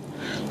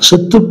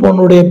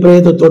 செத்துப்போனுடைய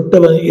பிரேதத்தை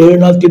தொட்டவன் 7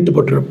 நாள்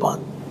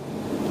தீட்டுப்பட்டிருப்பான்.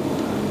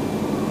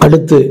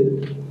 அடுத்து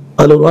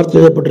அதில் ஒரு வார்த்தை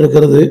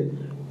எழுதப்பட்டிருக்கிறது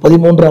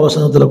 13ஆம்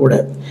வசனத்தில் கூட,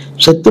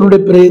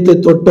 செத்தனுடைய பிரேதத்தை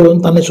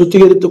தொட்டவன் தன்னை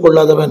சுத்திகரித்துக்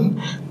கொள்ளாதவன்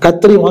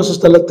கர்த்தரின்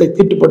வாசஸ்தலத்தை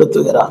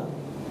தீட்டுப்படுத்துகிறான்.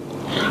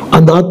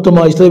 அந்த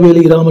ஆத்துமா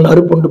இஸ்ரவேலில் இராமல்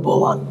அறுப்புண்டு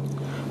போவான்.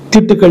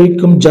 தீட்டு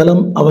கழிக்கும்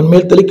ஜலம் அவன்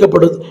மேல்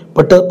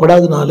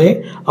தெளிக்கப்படாதனாலே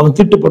அவன்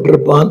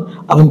தீட்டுப்பட்டிருப்பான்.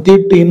 அவன்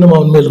தீட்டு இன்னும்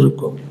அவன் மேல்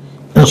இருக்கும்.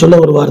 நான் சொல்ல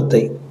ஒரு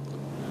வார்த்தை,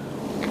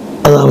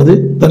 அதாவது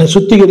தன்னை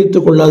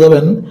சுத்திகரித்துக்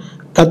கொள்ளாதவன்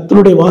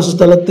கர்த்தருடைய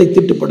வாசஸ்தலத்தை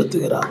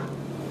தீட்டுப்படுத்துகிறான்.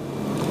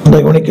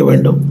 கவனிக்க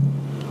வேண்டும்.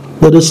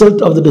 The result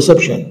of the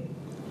deception,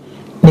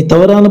 நீ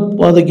தவறான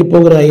பாதைக்கு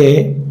போகிறாயே,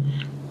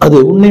 அது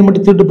உன்னை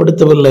மட்டும்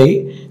தீட்டுப்படுத்தவில்லை,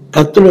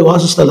 கர்த்தருடைய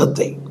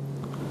வாசஸ்தலத்தை.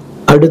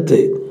 அடுத்து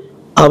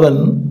அவன்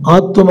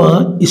ஆத்துமா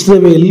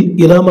இஸ்ரவேலில்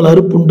இராமல்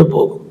அறுப்புண்டு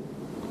போகும்.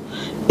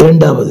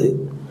 இரண்டாவது,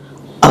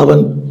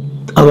 அவன்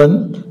அவன்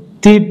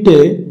தீட்டு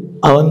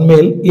அவன்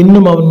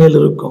மேல்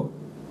இருக்கும்.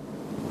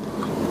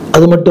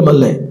 அது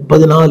மட்டுமல்ல,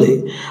 14,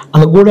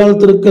 அந்த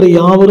கூடாரத்தில் இருக்கிற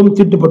யாவரும்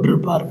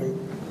தீட்டுப்பட்டிருப்பார்கள்.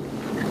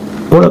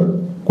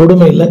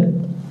 கொடுமை இல்லை,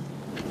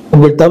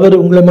 உங்கள் தவறு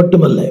உங்களை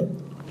மட்டுமல்ல,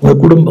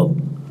 உங்கள் குடும்பம்,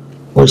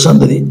 உங்கள்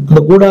சந்ததி, அந்த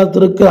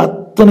கூடாரத்தில் இருக்கிற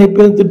அத்தனை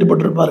பேர்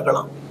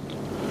தீட்டுப்பட்டிருப்பார்களாம்.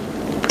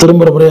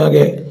 திரும்ப முறையாக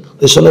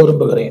இதை சொல்ல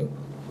விரும்புகிறேன்.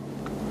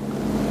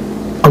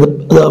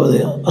 அதாவது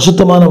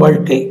அசுத்தமான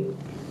வாழ்க்கை,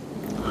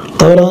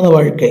 தவறான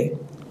வாழ்க்கை,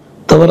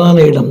 தவறான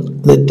இடம்,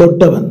 இதை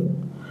தொட்டவன்,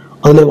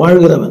 அதில்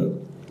வாழ்கிறவன்,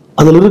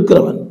 அதில்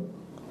இருக்கிறவன்,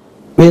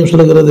 வேதம்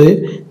சொல்லுகிறது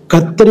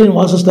கர்த்தரின்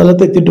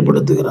வாசஸ்தலத்தை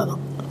தீட்டுப்படுத்துகிறான்.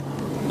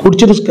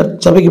 குடிச்சிட்டு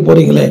சபைக்கு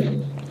போறீங்களே,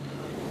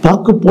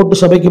 பாக்கு போட்டு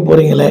சபைக்கு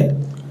போறீங்களே,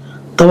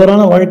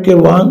 தவறான வாழ்க்கை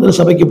வாழ்ந்து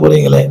சபைக்கு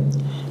போறீங்களே,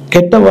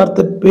 கெட்ட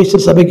வார்த்தை பேசி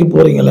சபைக்கு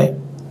போறீங்களே,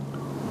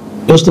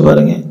 யோசித்து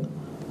பாருங்க.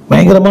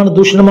 பயங்கரமான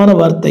தூஷணமான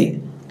வார்த்தை.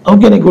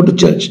 அவங்க எனக்கு go to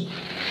church.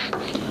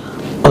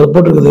 அது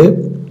போட்டிருக்குது,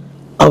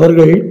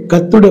 அவர்கள்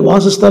கர்த்தருடைய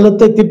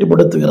வாசஸ்தலத்தை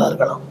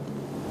தீட்டுப்படுத்துகிறார்களாம்.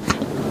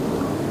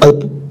 அது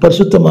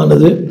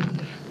பரிசுத்தமானது,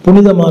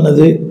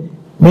 புனிதமானது,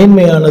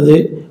 மேன்மையானது,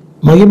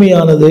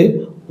 மகிமையானது,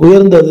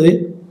 உயர்ந்தது,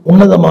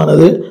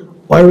 உன்னதமானது,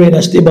 வாழ்வின்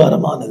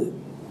அஸ்திபாரமானது.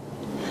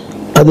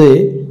 அது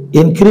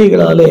என்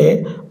கிரியைகளாலே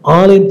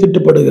ஆலயம்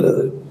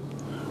தீட்டுப்படுகிறது.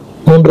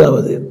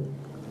 மூன்றாவது,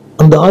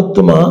 அந்த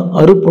ஆத்துமா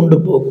அறுப்புண்டு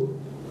போகும்.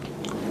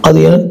 அது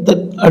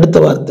அடுத்த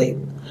வார்த்தை,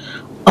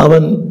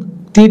 அவன்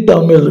தீட்டு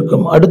அவன் மேல்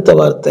இருக்கும். அடுத்த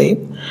வார்த்தை,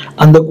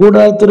 அந்த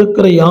கூடாரத்தில்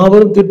இருக்கிற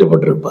யாவரும்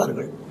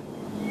தீட்டுப்பட்டிருப்பார்கள்.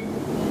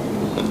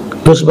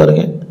 யோசிச்சு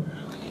பாருங்க,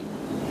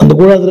 அந்த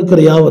கூடாரத்தில்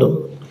இருக்கிற யாவரும்.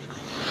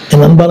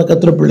 என் அன்பான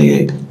கர்த்தருடைய பிள்ளையே,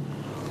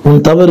 உன்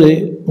தவறு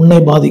உன்னை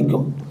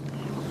பாதிக்கும்,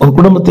 உன்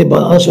குடும்பத்தை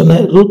சொன்ன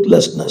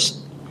ரூத்லெஸ்னஸ்,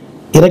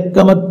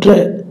 இரக்கமற்ற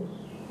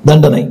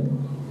தண்டனை.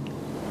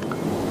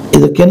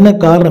 இதுக்கு என்ன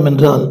காரணம்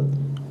என்றால்,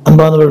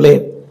 அன்பானவர்களே,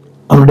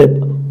 அவனுடைய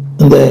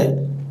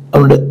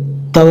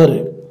தவறு,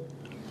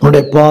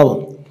 அவனுடைய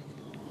பாவம்.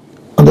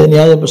 அந்த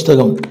நியாய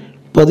புஸ்தகம்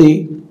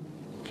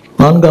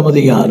 14ஆம்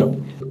அதிகாரம்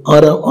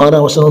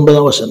 6ஆம் வசனம்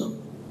 9ஆம் வசனம்,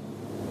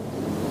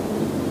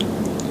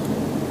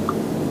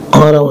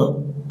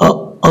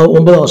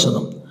 9ஆம்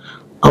வசனம்,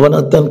 அவன்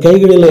தன்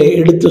கைகளிலே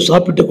எடுத்து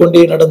சாப்பிட்டு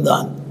கொண்டே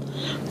நடந்தான்.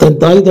 தன்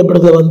தாய்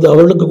தப்பிடத்தில் வந்து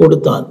அவளுக்கு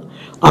கொடுத்தான்,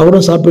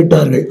 அவரும்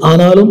சாப்பிட்டார்கள்.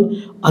 ஆனாலும்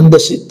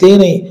அந்த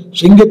தேனை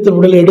சிங்கத்தின்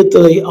உடலில்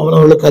எடுத்ததை அவன்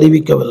அவளுக்கு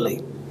அறிவிக்கவில்லை.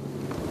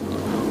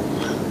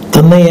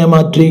 தன்னை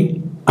ஏமாற்றி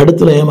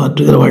அடுத்துல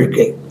ஏமாற்றுகிற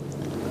வாழ்க்கை.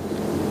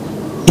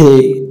 இது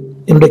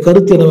என்னுடைய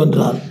கருத்து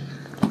என்னவென்றால்,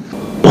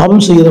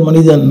 பாவம் செய்கிற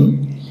மனிதன்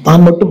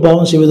தான் மட்டும்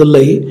பாவம்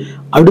செய்வதில்லை,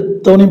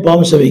 அடுத்தவனையும்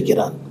பாவம் செய்ய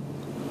வைக்கிறான்.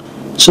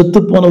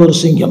 செத்துப்போன ஒரு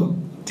சிங்கம்,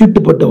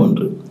 தீட்டுப்பட்ட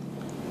ஒன்று.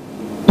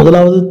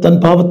 முதலாவது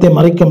தன் பாவத்தை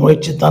மறைக்க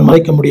முயற்சித்தான்,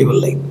 மறைக்க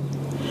முடியவில்லை.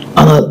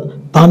 ஆனால்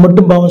தான்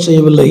மட்டும் பாவம்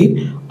செய்யவில்லை,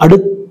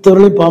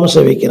 அடுத்தவர்களை பாவம்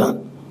செய்ய வைக்கிறான்.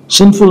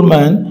 Sinful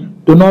man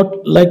do not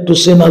like to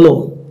sin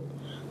alone.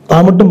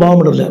 தான் மட்டும் பாவம்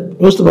விடல.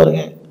 யோசித்து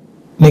பாருங்க,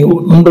 நீங்க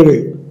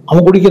நண்பர்கள்,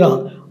 அவன் குடிக்கிறான்,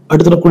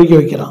 அடுத்த குடிக்க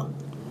வைக்கிறான்.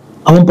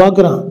 அவன்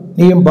பார்க்குறான்,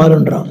 நீயும்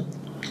பாருன்றான்.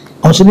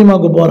 அவன்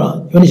சினிமாவுக்கு போறான்,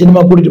 இவனை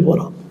சினிமா கூட்டிட்டு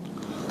போறான்.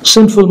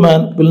 Sinful man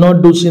will not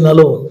do sin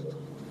alone.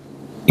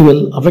 He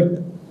will affect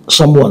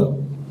someone.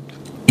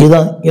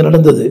 இதுதான் இங்க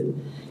நடந்தது.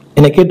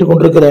 என்னை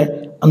கேட்டுக்கொண்டிருக்கிற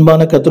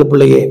அன்பான கர்த்தருடைய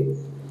பிள்ளையே,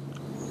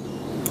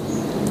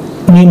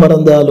 நீ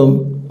மறந்தாலும்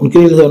உன்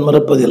கிரியைகளை அவன்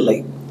மறப்பதில்லை.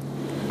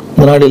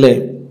 இந்த நாளிலே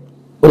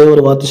ஒரே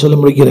ஒரு வார்த்தை சொல்ல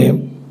முடிக்கிறேன்.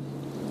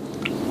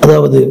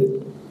 அதாவது,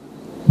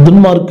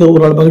 துன்மார்க்க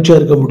ஒரு நாள் மகிழ்ச்சியா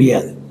இருக்க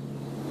முடியாது,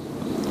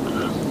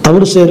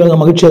 தவறு செய்யறவங்க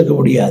மகிழ்ச்சியா இருக்க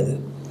முடியாது.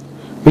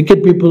 wicked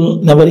people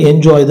never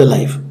enjoy the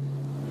life.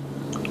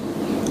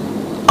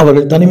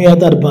 அவர்கள் தனிமையாக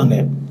தான் இருப்பாங்க.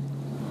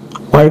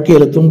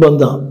 வாழ்க்கையில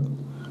துன்பம் தான்,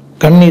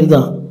 கண்ணீர்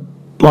தான்,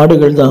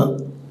 பாடுகள் தான்,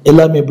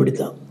 எல்லாமே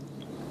இப்படித்தான்.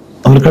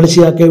 அவர்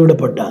கடைசியாக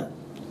கைவிடப்பட்டான்.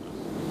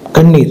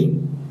 கண்ணீர்,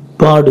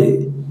 பாடு,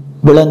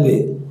 விலங்கு,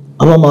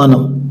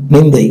 அவமானம்,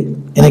 நிந்தை.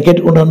 என்னை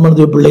கேட்டுக்கொண்ட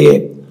அன்பான பிள்ளையே,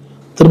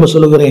 திரும்ப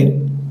சொல்லுகிறேன்,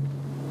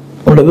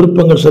 உன்னோட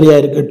விருப்பங்கள் சரியா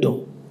இருக்கட்டும்.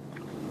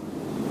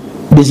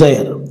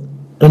 டிசையர்.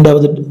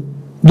 ரெண்டாவது,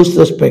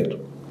 டிஸ்ரெஸ்பெக்ட்.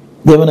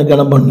 தேவனை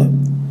கனம் பண்ணு,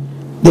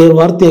 தேவ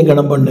வார்த்தையை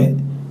கனம் பண்ணு,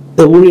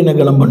 தேவ ஊழியனை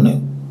கனம் பண்ணு.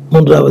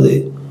 மூன்றாவது,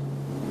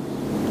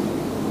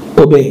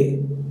 ஒபே,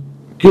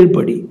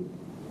 கீழ்ப்படி.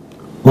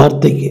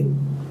 வார்த்தைக்கு,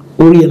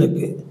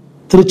 ஊழியனுக்கு,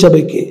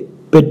 திருச்சபைக்கு,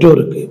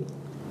 பெற்றோருக்கு.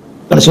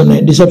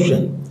 சொன்னேன்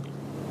டிசெப்ஷன்,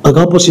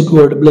 அதுக்கு ஆப்போசிட்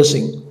வேர்டு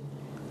பிளெஸிங்.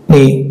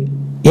 நீ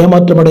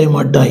ஏமாற்றமடைய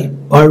மாட்டாய்,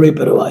 வாழ்வை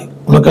பெறுவாய்.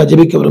 உனக்காக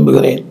ஜெபிக்க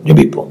விரும்புகிறேன்.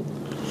 ஜெபிப்போம்.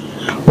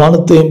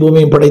 வானத்தையும்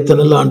பூமியும் படைத்த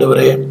நல்ல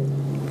ஆண்டவரே,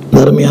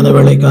 அருமையான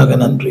வேலைக்காக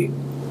நன்றி.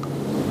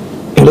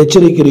 எங்களை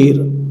எச்சரிக்கிறீர்.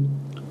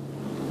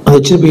 அந்த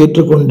எச்சரிப்பை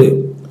ஏற்றுக்கொண்டு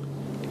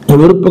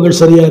உங்கள் விருப்பங்கள்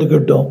சரியா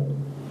இருக்கட்டும்,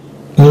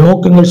 உங்கள்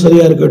நோக்கங்கள்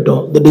சரியா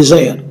இருக்கட்டும். இந்த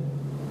டிசையர்,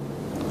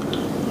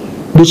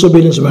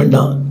 டிசோபீடியன்ஸ்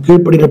வேண்டாம்.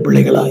 கீழ்ப்படுகிற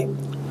பிள்ளைகளாய்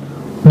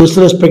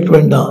டிஸ்ரெஸ்பெக்ட்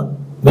வேண்டாம்,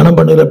 கனம்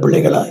பண்ணுகிற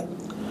பிள்ளைகளாய்,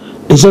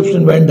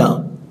 டிசெப்ஷன் வேண்டாம்,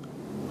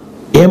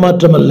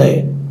 ஏமாற்றம் அல்ல,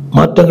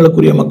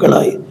 மாற்றங்களுக்குரிய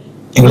மக்களாய்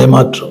எங்களை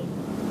மாற்றும்.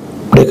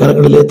 உடைய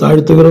கரங்களிலே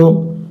தாழ்த்துகிறோம்.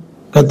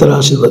 கர்த்தர்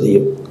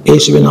ஆசீர்வதியும்.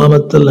 இயேசுவின்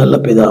நாமத்தில் நல்ல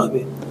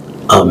பிதாவே,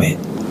 ஆமென்.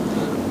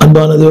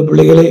 அன்பான தேவ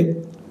பிள்ளைகளே,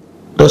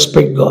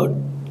 respect God,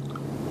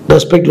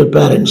 respect your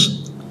parents,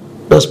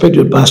 respect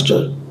your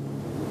pastor.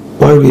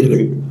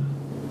 வாழ்வீர்கள்,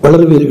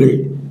 வளர்வீர்கள்,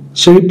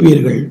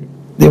 செழிப்பீர்கள்,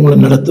 தேவனை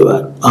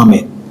நடத்துவார்.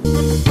 ஆமென்.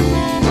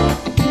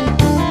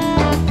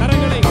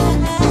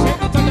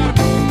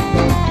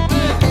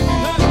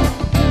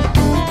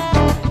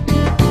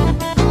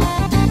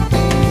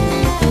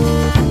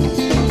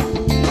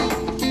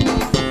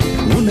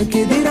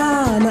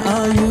 உனக்கெதிரான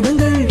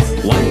ஆயுதங்கள்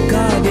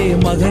வாய்க்காதே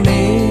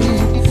மகனே,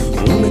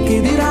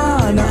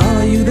 உனக்கெதிரான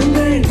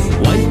ஆயுதங்கள்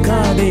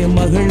வாய்க்காதே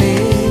மகளே.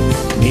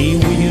 நீ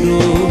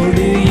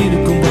உயிரோடு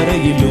இருக்கும்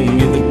வரையிலும்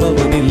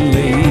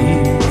எதிர்ப்பவனில்லை,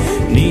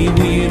 நீ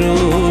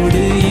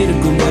உயிரோடு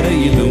இருக்கும்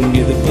வரையிலும்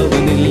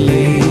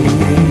எதிர்ப்பவனில்லை.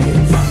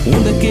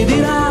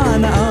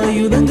 உனக்கெதிரான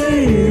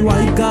ஆயுதங்கள்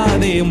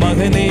வாய்க்காதே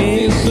மகனே,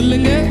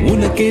 சொல்லுங்க.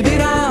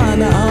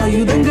 உனக்கெதிரான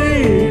ஆயுதங்கள்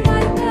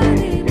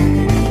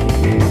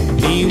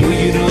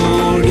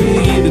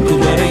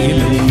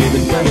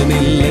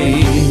எதிர்ப்பவனில்லை,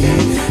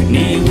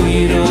 நீ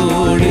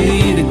உயிரோடு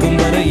இருக்கும்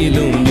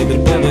வரையிலும்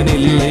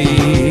எதிர்ப்பவனில்லை,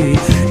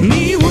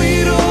 நீ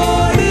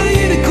உயிரோடு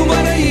இருக்கும்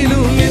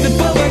வரையிலும்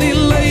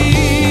எதிர்ப்பவனில்லை,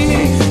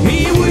 நீ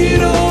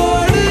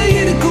உயிரோடு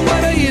இருக்கும்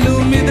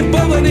வரையிலும்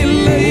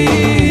எதிர்ப்பவனில்லை.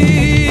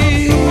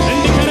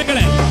 ரெண்டு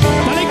கரங்களை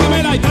தலைக்கு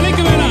மேலாய்,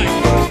 தலைக்கு மேலாய்.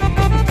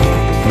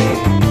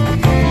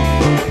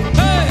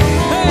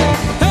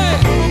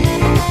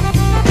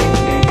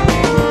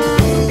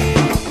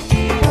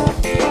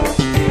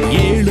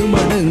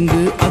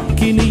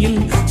 அக்கினியில்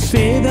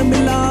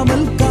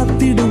சேதமில்லாமல்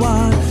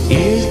காத்திடுவார்.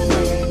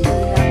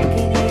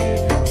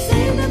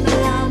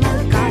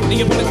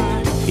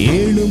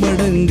 ஏழு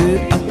மடங்கு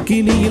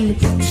அக்கினியில்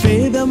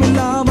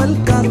சேதமில்லாமல்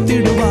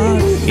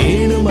காத்திடுவார்,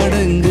 ஏழு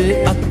மடங்கு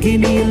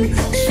அக்கினியில்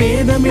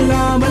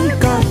சேதமில்லாமல்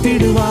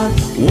காத்திடுவார்.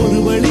 ஒரு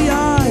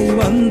வழியாய்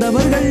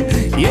வந்தவர்கள்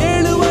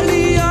ஏழு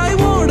வழியாய்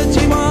ஓடச்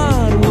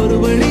செய்வார், ஒரு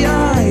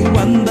வழியாய்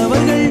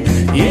வந்தவர்கள்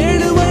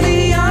ஏழு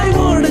வழியாய்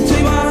ஓடச்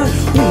செய்வார்.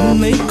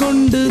 உன்னை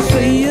கொண்டு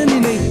செய்ய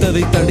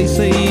நினைத்ததை தடை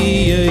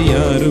செய்ய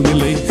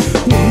யாருமில்லை,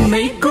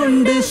 உன்னை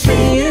கொண்டு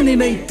செய்ய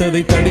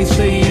நினைத்ததை தடை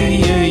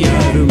செய்ய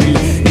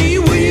யாருமில்லை. நீ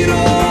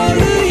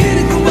உயிரோடு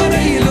இருக்கும்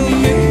வரையிலும்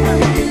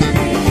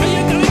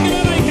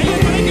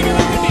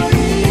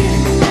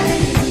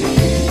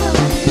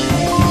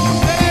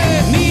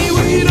நீ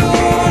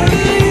உயிரோடு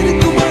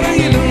இருக்கும்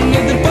வரையிலும்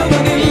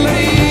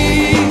எதிர்ப்பவனில்லை,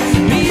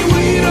 நீ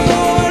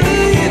உயிரோடு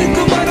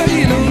இருக்கும்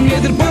வரையிலும்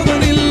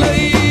எதிர்ப்பவனில்லை.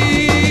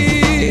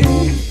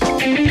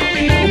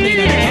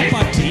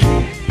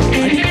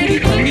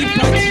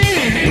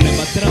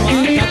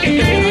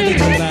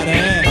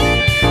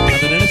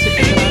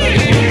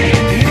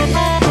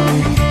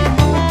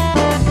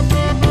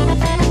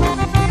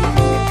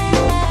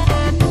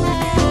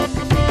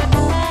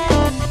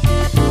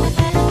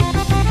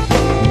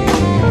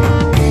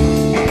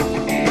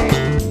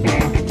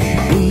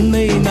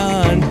 உன்னை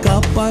நான்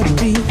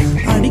காப்பாற்றி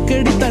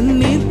அடிக்கடி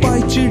தண்ணீர்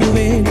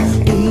பாய்ச்சிடுவேன்,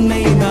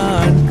 உன்னை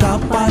நான்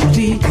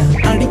காப்பாற்றி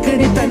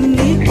அடிக்கடி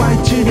தண்ணீர்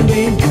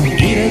பாய்ச்சிடுவேன்.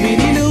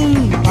 இரவினிலும்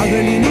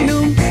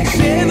பகலினிலும்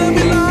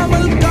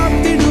சேதமில்லாமல்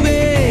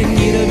காத்திடுவேன்,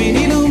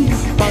 இரவினிலும்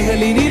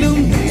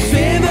பகலினிலும்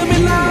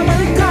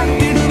சேதமில்லாமல்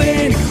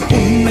காத்திடுவேன்.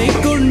 உன்னை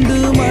கொண்டு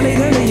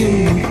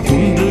மலைகளையும்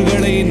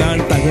குன்றுகளை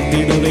நான்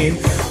தகர்த்திடுவேன்,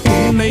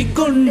 உன்னை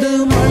கொண்டு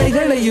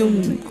மலைகளையும்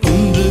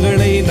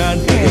குன்றுகளை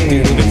நான்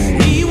தகர்த்திடுவேன்.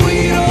 நீ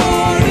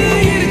உயிரோடு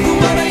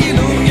இருக்கும்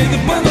வரையிலும்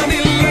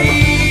எதிர்ப்பவனில்லை,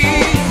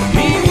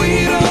 நீ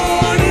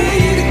உயிரோடு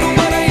இருக்கும்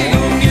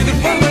வரையிலும்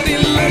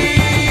எதிர்ப்பவனில்லை,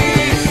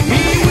 நீ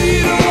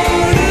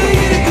உயிரோடு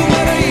இருக்கும்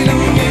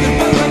வரையிலும்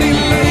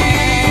எதிர்ப்பவனில்லை,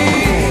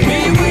 நீ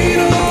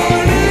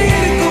உயிரோடு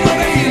இருக்கும்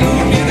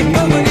வரையிலும்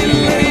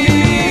எதிர்ப்பவனில்லை.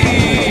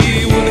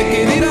 உனக்கு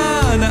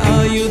எதிரான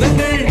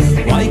ஆயுதங்கள்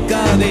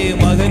வாய்க்காதே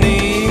மகனே,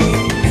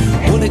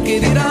 உனக்கு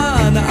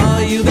எதிரான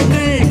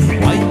ஆயுதங்கள்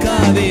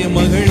வாய்க்காதே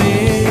மகளே.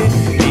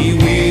 நீ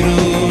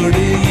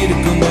உயிரோடு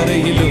இருக்கும்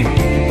வரையிலும்,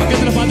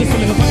 பக்கத்துல பார்த்து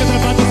சொல்லுங்க, பக்கத்துல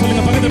பார்த்து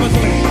சொல்லுங்க, பக்கத்துல பார்த்து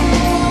சொல்லுங்க.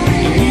 நீ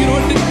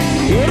உயிரோடு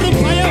ஒரு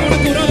பயம்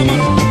உனக்கு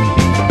விரோதமான,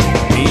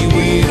 நீ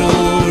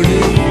உயிரோடு,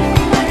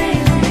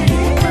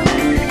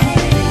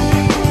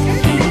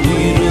 நீ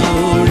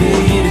உயிரோடு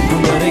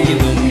இருக்கும்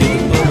வரையிலும்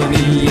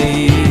எதிர்ப்பவனில்லை,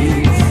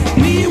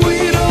 நீ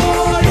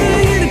உயிரோடு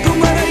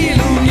இருக்கும்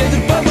வரையிலும்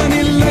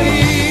எதிர்ப்பவனில்லை,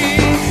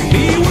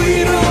 நீ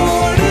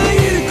உயிரோடு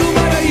இருக்கும்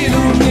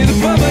வரையிலும்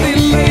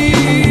எதிர்ப்பவனில்லை,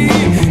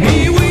 நீ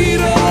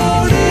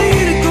உயிரோடு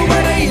இருக்கும்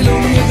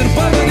வரையிலும்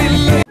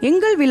எதிர்ப்பவனில்லை.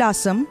 எங்கள்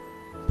விலாசம்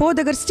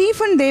போதகர்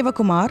ஸ்டீஃபன்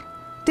தேவகுமார்,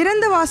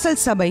 திறந்த வாசல்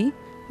சபை,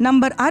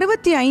 நம்பர்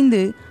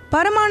 65,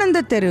 பரமானந்த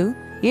தெரு,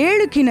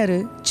 7 கிணறு,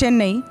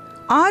 சென்னை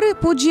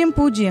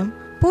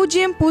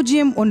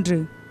 600001.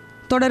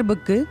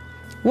 தொடர்புக்கு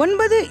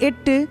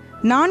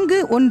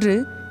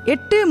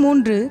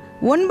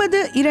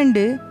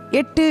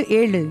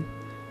 9841839287.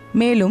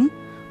 மேலும்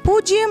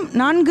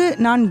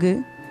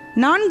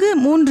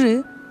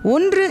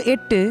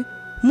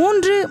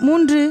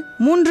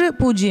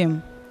 0444183330.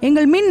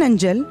 எங்கள்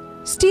மின்னஞ்சல்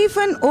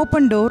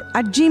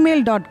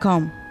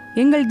stephenopendoor@gmail.com.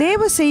 எங்கள்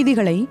தேவ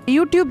செய்திகளை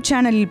யூடியூப்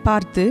சேனலில்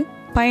பார்த்து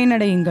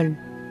பயனடையுங்கள்.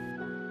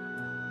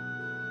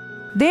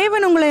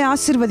 தேவன் உங்களை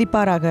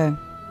ஆசீர்வதிப்பாராக.